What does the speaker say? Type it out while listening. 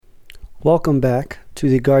Welcome back to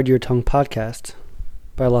the Guard Your Tongue podcast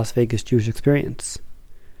by Las Vegas Jewish Experience.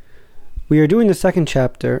 We are doing the second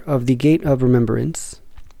chapter of the Gate of Remembrance,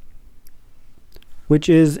 which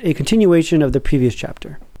is a continuation of the previous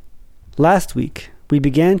chapter. Last week, we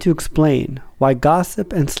began to explain why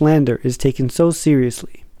gossip and slander is taken so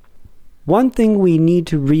seriously. One thing we need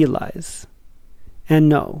to realize and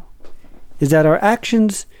know is that our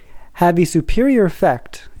actions have a superior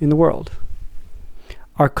effect in the world.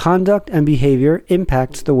 Our conduct and behavior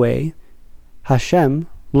impacts the way Hashem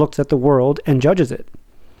looks at the world and judges it.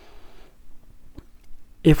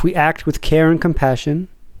 If we act with care and compassion,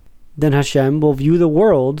 then Hashem will view the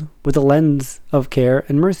world with a lens of care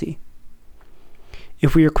and mercy.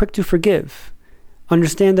 If we are quick to forgive,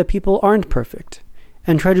 understand that people aren't perfect,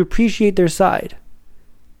 and try to appreciate their side,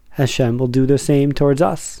 Hashem will do the same towards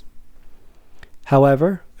us.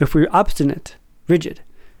 However, if we're obstinate, rigid,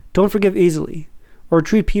 don't forgive easily, or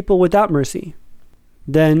treat people without mercy,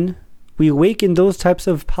 then we awaken those types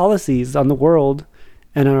of policies on the world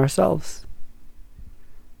and on ourselves.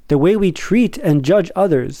 The way we treat and judge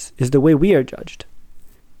others is the way we are judged.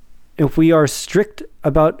 If we are strict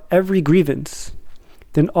about every grievance,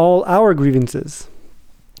 then all our grievances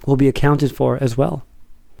will be accounted for as well.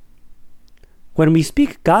 When we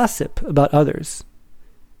speak gossip about others,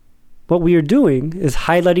 what we are doing is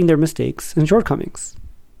highlighting their mistakes and shortcomings.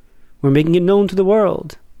 We're making it known to the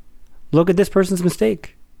world. Look at this person's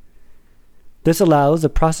mistake. This allows the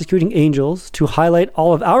prosecuting angels to highlight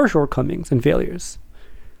all of our shortcomings and failures.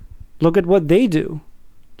 Look at what they do.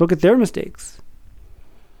 Look at their mistakes.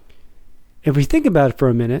 If we think about it for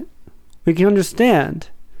a minute, we can understand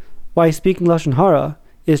why speaking Lashon Hara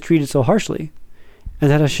is treated so harshly, and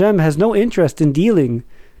that Hashem has no interest in dealing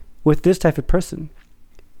with this type of person,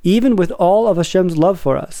 even with all of Hashem's love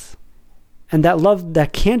for us, and that love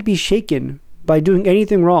that can't be shaken by doing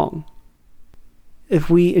anything wrong. If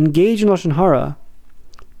we engage in Lashon Hara,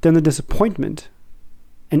 then the disappointment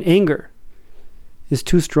and anger is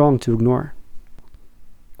too strong to ignore.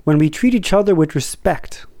 When we treat each other with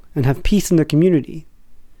respect and have peace in the community,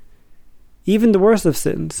 even the worst of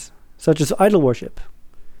sins, such as idol worship,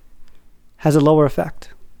 has a lower effect.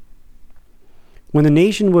 When the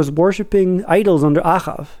nation was worshipping idols under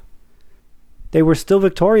Achav, they were still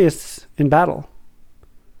victorious in battle.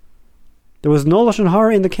 There was no Lashon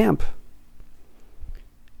Hara in the camp.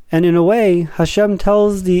 And in a way, Hashem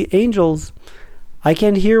tells the angels, I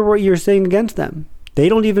can't hear what you're saying against them. They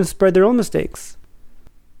don't even spread their own mistakes.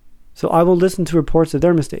 So I will listen to reports of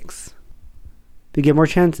their mistakes. They get more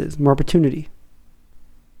chances, more opportunity.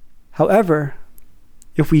 However,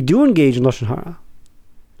 if we do engage in Lashon Hara,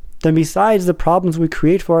 then besides the problems we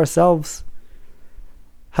create for ourselves,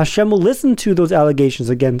 Hashem will listen to those allegations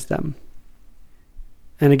against them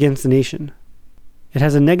and against the nation. It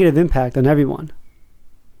has a negative impact on everyone.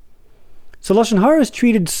 So Lashon Hara is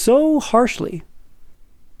treated so harshly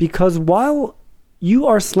because while you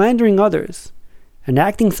are slandering others and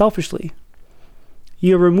acting selfishly,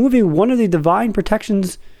 you are removing one of the divine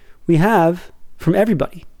protections we have from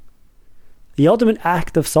everybody, the ultimate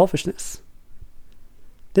act of selfishness.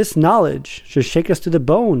 This knowledge should shake us to the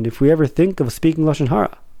bone if we ever think of speaking Lashon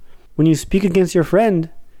Hara. When you speak against your friend,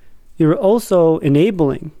 you're also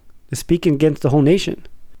enabling the speaking against the whole nation,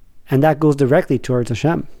 and that goes directly towards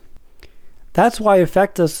Hashem. That's why it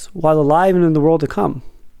affects us while alive and in the world to come.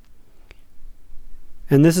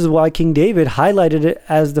 And this is why King David highlighted it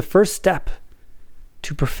as the first step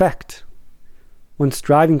to perfect when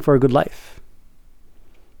striving for a good life.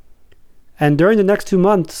 And during the next 2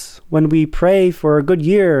 months, when we pray for a good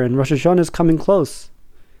year and Rosh Hashanah is coming close,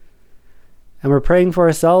 and we're praying for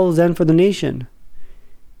ourselves and for the nation,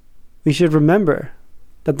 we should remember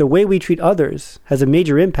that the way we treat others has a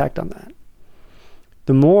major impact on that.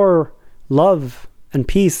 The more love and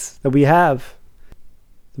peace that we have,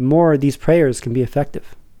 the more these prayers can be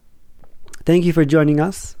effective. Thank you for joining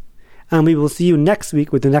us, and we will see you next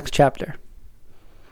week with the next chapter.